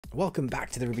Welcome back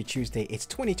to the Review Tuesday. It's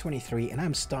 2023 and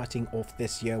I'm starting off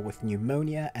this year with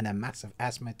pneumonia and a massive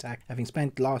asthma attack, having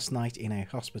spent last night in a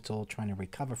hospital trying to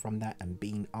recover from that and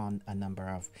being on a number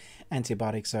of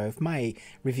antibiotics. So if my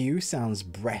review sounds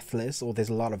breathless or there's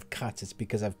a lot of cuts, it's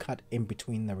because I've cut in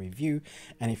between the review.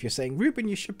 And if you're saying, Ruben,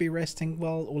 you should be resting,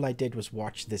 well, all I did was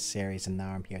watch this series and now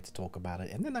I'm here to talk about it.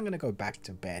 And then I'm going to go back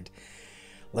to bed.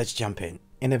 Let's jump in.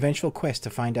 In an eventual quest to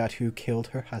find out who killed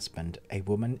her husband, a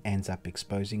woman ends up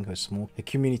exposing the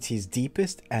community's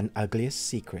deepest and ugliest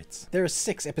secrets. There are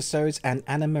 6 episodes and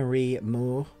Anna Marie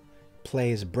Moore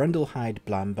plays Brundlehyde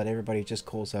Blum, but everybody just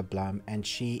calls her Blum, and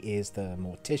she is the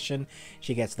mortician.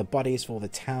 She gets the bodies for the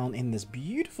town in this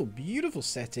beautiful, beautiful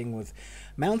setting with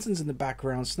mountains in the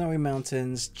background, snowy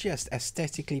mountains, just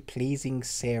aesthetically pleasing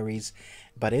series.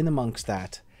 But in amongst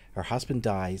that, her husband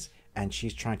dies and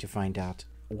she's trying to find out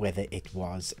whether it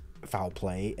was foul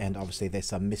play, and obviously there's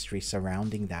some mystery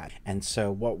surrounding that. And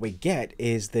so what we get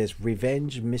is this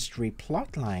revenge mystery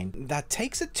plotline that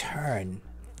takes a turn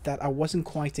that I wasn't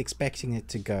quite expecting it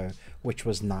to go, which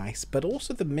was nice. But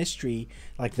also the mystery,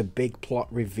 like the big plot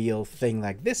reveal thing,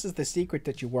 like this is the secret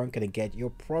that you weren't going to get, you'll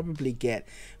probably get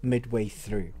midway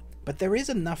through. But there is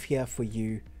enough here for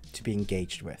you to be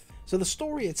engaged with. So the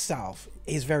story itself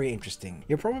is very interesting.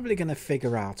 You're probably going to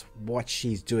figure out what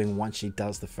she's doing once she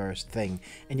does the first thing,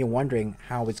 and you're wondering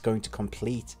how it's going to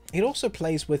complete. It also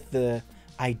plays with the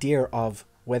idea of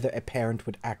whether a parent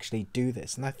would actually do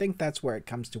this, and I think that's where it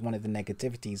comes to one of the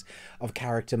negativities of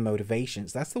character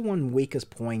motivations. That's the one weakest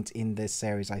point in this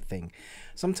series, I think.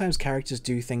 Sometimes characters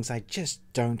do things I just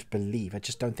don't believe. I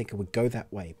just don't think it would go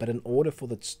that way. But in order for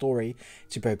the story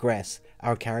to progress,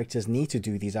 our characters need to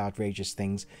do these outrageous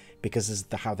things because this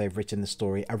is how they've written the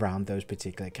story around those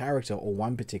particular character, or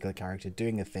one particular character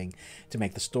doing a thing to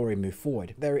make the story move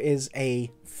forward. There is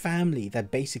a family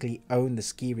that basically own the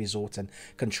ski resort and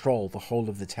control the whole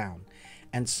of the town.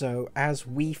 And so as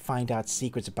we find out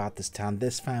secrets about this town,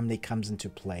 this family comes into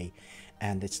play,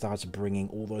 and it starts bringing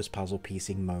all those puzzle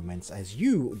piecing moments as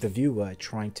you, the viewer, are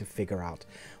trying to figure out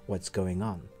what's going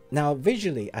on. Now,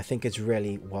 visually, I think it's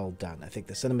really well done. I think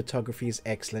the cinematography is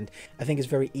excellent. I think it's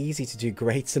very easy to do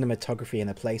great cinematography in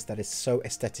a place that is so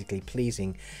aesthetically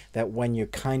pleasing that when you're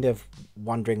kind of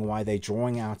wondering why they're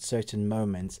drawing out certain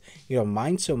moments, you don't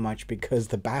mind so much because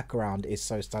the background is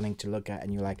so stunning to look at,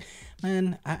 and you're like,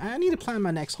 man, I need to plan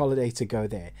my next holiday to go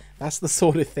there. That's the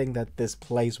sort of thing that this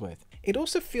plays with. It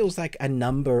also feels like a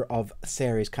number of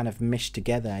series kind of meshed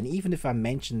together, and even if I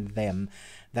mentioned them,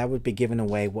 that would be giving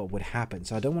away what would happen.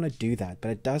 So I don't want to do that,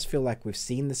 but it does feel like we've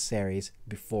seen the series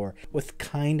before with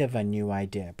kind of a new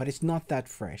idea, but it's not that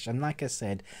fresh. And like I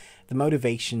said, the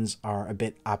motivations are a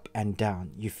bit up and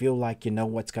down. You feel like you know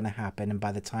what's going to happen, and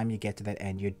by the time you get to that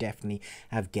end, you definitely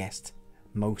have guessed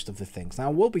most of the things. Now,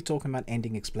 we'll be talking about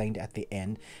ending explained at the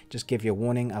end. Just give you a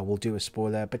warning, I will do a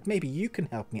spoiler, but maybe you can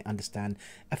help me understand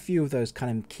a few of those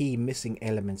kind of key missing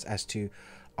elements as to,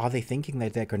 are they thinking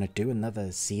that they're going to do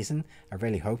another season? I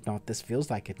really hope not. This feels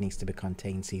like it needs to be a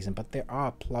contained season, but there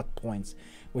are plot points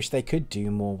which they could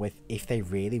do more with if they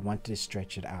really wanted to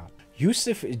stretch it out.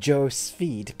 Yusuf Joe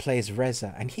Sfeed plays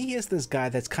Reza, and he is this guy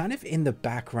that's kind of in the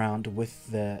background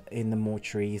with in the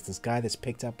mortuary. He's this guy that's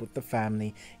picked up with the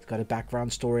family. He's got a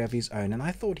background story of his own, and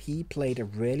I thought he played a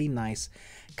really nice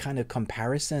kind of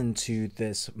comparison to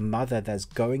this mother that's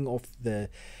going off the,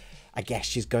 I guess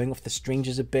she's going off the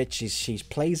strings a bit. She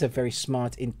plays a very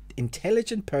smart,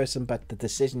 intelligent person, but the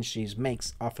decisions she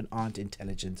makes often aren't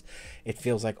intelligent. It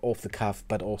feels like off the cuff,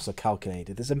 but also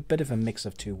calculated. There's a bit of a mix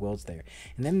of two worlds there.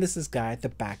 And then there's this guy at the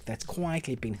back that's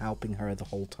quietly been helping her the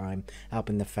whole time,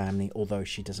 helping the family, although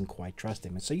she doesn't quite trust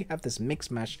him. And so you have this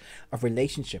mix mash of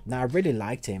relationship. Now, I really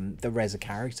liked him, the Reza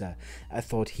character. I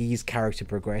thought his character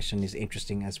progression is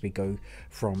interesting as we go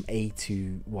from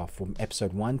from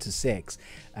episode 1 to 6.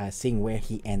 Seeing where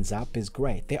he ends up is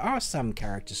great. There are some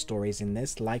character stories in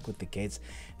this, like with the kids,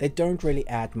 they don't really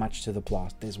add much to the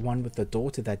plot. There's one with the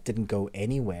daughter that didn't go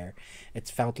anywhere. It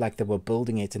felt like they were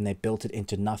building it and they built it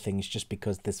into nothing. It's just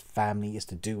because this family is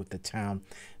to do with the town.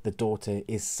 The daughter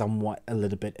is somewhat a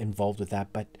little bit involved with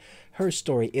that, but her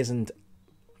story isn't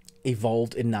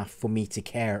evolved enough for me to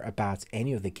care about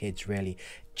any of the kids, really.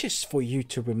 Just for you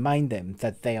to remind them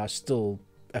that they are still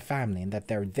a family and that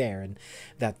they're there, and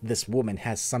that this woman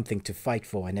has something to fight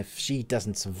for, and if she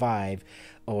doesn't survive,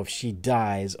 or if she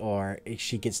dies, or if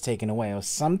she gets taken away, or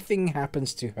something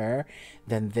happens to her,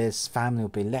 then this family will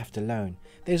be left alone.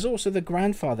 There's also the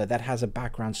grandfather that has a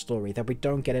background story that we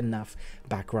don't get enough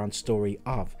background story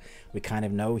of. We kind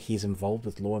of know he's involved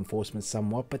with law enforcement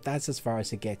somewhat, but that's as far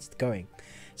as it gets going.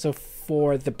 So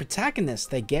for the protagonist,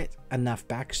 they get enough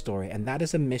backstory, and that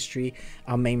is a mystery.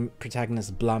 Our main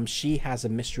protagonist, Blum, she has a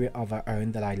mystery of her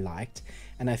own that I liked,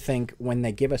 and I think when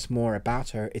they give us more about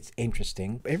her, it's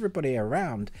interesting. Everybody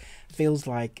around feels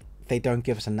like they don't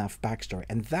give us enough backstory,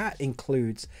 and that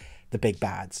includes the big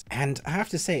bads. And I have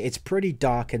to say, it's pretty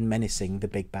dark and menacing, the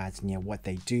big bads, and what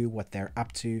they do, what they're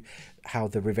up to, how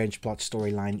the revenge plot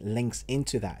storyline links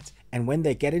into that. And when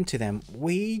they get into them,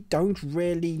 we don't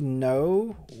really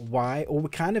know why, or we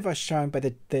kind of are shown,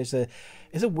 but there's a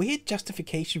weird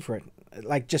justification for it,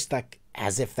 like just like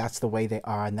as if that's the way they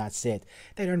are and that's it.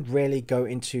 They don't really go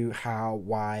into how,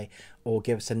 why, or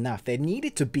give us enough. There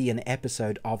needed to be an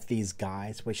episode of these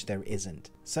guys, which there isn't.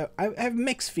 So I have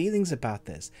mixed feelings about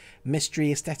this. Mystery,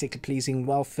 aesthetically pleasing,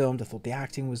 well filmed. I thought the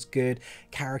acting was good.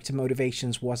 Character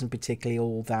motivations wasn't particularly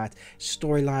all that.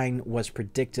 Storyline was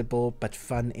predictable but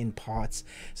fun in parts.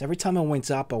 So every time I went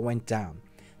up, I went down.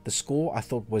 The score I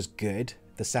thought was good.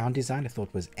 The sound design I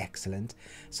thought was excellent.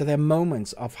 So there are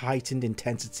moments of heightened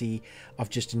intensity, of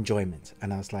just enjoyment.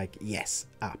 And I was like, yes,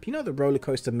 up. You know, the roller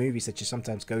coaster movies that you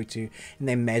sometimes go to and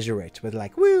they measure it with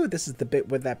like, woo, this is the bit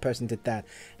where that person did that.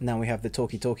 And now we have the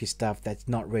talky stuff that's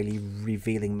not really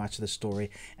revealing much of the story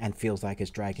and feels like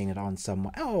it's dragging it on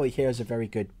somewhat. Oh, here's a very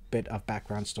good bit of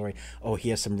background story. Oh,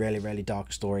 here's some really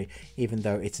dark story. Even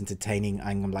though it's entertaining,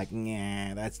 I'm like,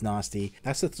 nah, that's nasty.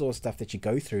 That's the sort of stuff that you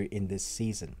go through in this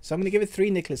season. So I'm going to give it 3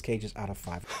 Nicolas Cages out of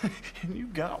 5. You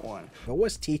got one. I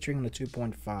was teetering on a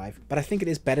 2.5, but I think it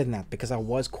is better than that because I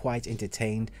was quite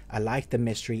entertained. I liked the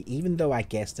mystery. Even though I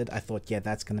guessed it, I thought, yeah,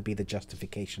 that's going to be the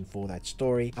justification for that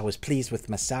story. I was pleased with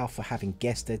myself for having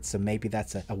guessed it, so maybe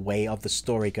that's a way of the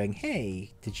story going,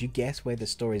 hey, did you guess where the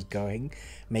story is going?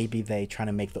 Maybe they're trying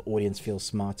to make the audience feel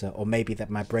smarter, or maybe that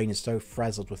my brain is so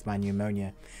frazzled with my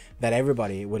pneumonia that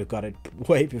everybody would have got it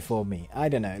way before me. I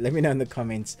don't know. Let me know in the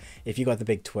comments if you got the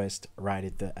big twist right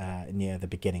at the near the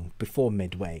beginning, before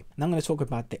midway. Now I'm going to talk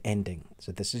about the ending.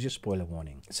 So this is your spoiler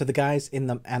warning. So the guys in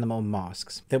the animal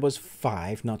masks, there was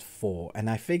 5, not 4, and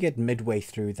I figured midway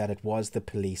through that it was the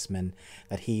policeman,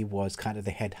 that he was kind of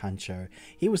the head honcho.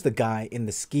 He was the guy in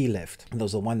the ski lift, and there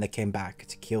was the one that came back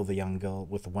to kill the young girl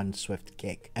with one swift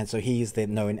kick, and so he's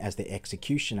known as the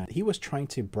executioner. He was trying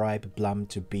to bribe Blum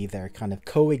to be their kind of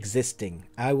coexisting.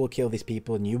 I will kill these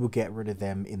people and you will get rid of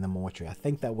them in the mortuary. I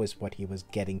think that was what he was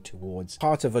getting towards.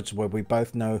 Part of it's where we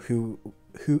both know who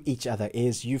each other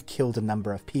is. You've killed a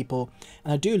number of people,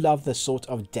 and I do love the sort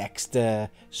of Dexter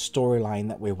storyline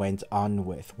that we went on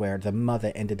with, where the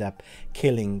mother ended up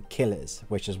killing killers,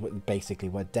 which is basically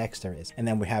what Dexter is, and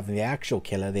then we have the actual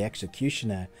killer, the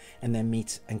executioner, and then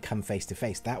meet and come face to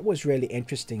face. That was really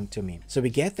interesting to me. So we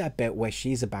get that bit where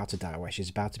she's about to die, where she's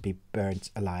about to be burnt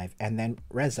alive, and then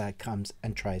Reza comes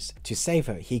and tries to save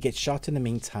her. He gets shot in the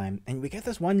meantime, and we get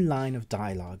this one line of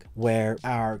dialogue where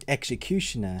our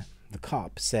executioner, the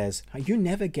cop, says, you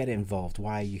never get involved,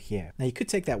 why are you here? Now you could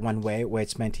take that one way, where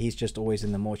it's meant he's just always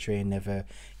in the mortuary and never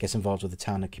gets involved with the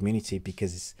town or community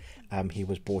because he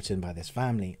was brought in by this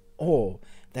family, or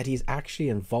that he's actually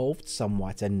involved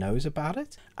somewhat and knows about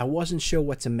it. I wasn't sure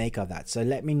what to make of that, so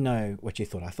let me know what you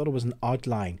thought. I thought it was an odd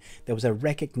line. There was a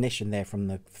recognition there from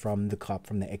the cop,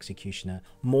 from the executioner,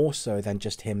 more so than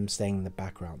just him staying in the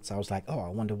background. So I was like, oh, I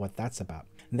wonder what that's about.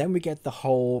 And then we get the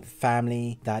whole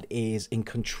family that is in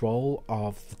control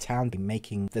of the town,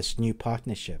 making this new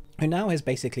partnership, who now has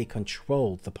basically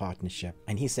controlled the partnership.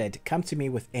 And he said, come to me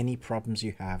with any problems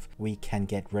you have, we can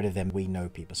get rid of them, we know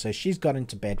people. So she's got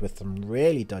into bed with some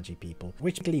really dodgy people,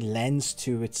 which really lends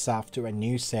to itself to a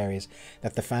new series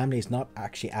that the family is not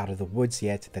actually out of the woods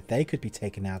yet, that they could be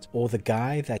taken out, or the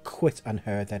guy that quit on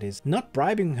her, that is not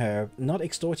bribing her, not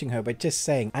extorting her, but just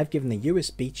saying, I've given the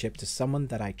USB chip to someone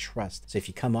that I trust, so if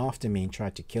you come after me and try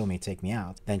to kill me, take me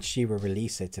out, then she will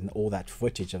release it, and all that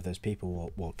footage of those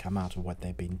people will come out of what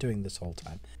they've been doing this whole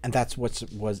time. And that's what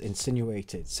was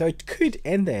insinuated. So it could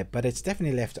end there, but it's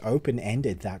definitely left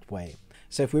open-ended that way.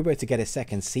 So if we were to get a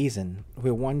second season,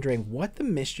 we're wondering what the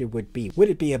mystery would be. Would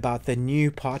it be about the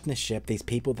new partnership, these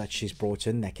people that she's brought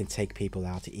in that can take people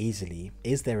out easily?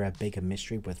 Is there a bigger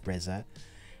mystery with Reza?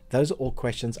 Those are all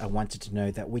questions I wanted to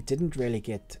know that we didn't really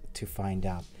get to find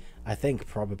out. I think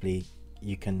probably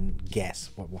you can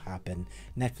guess what will happen.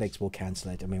 Netflix will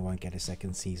cancel it and we won't get a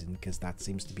second season, because that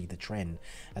seems to be the trend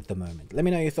at the moment. Let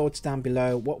me know your thoughts down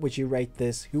below. What would you rate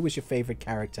this? Who was your favorite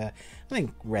character? I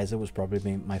think Reza was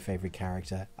probably my favorite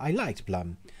character. I liked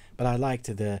Blum, but I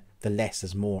liked the less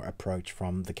is more approach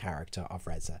from the character of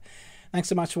Reza. Thanks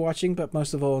so much for watching, but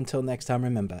most of all, until next time,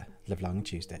 remember, live long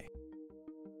Tuesday.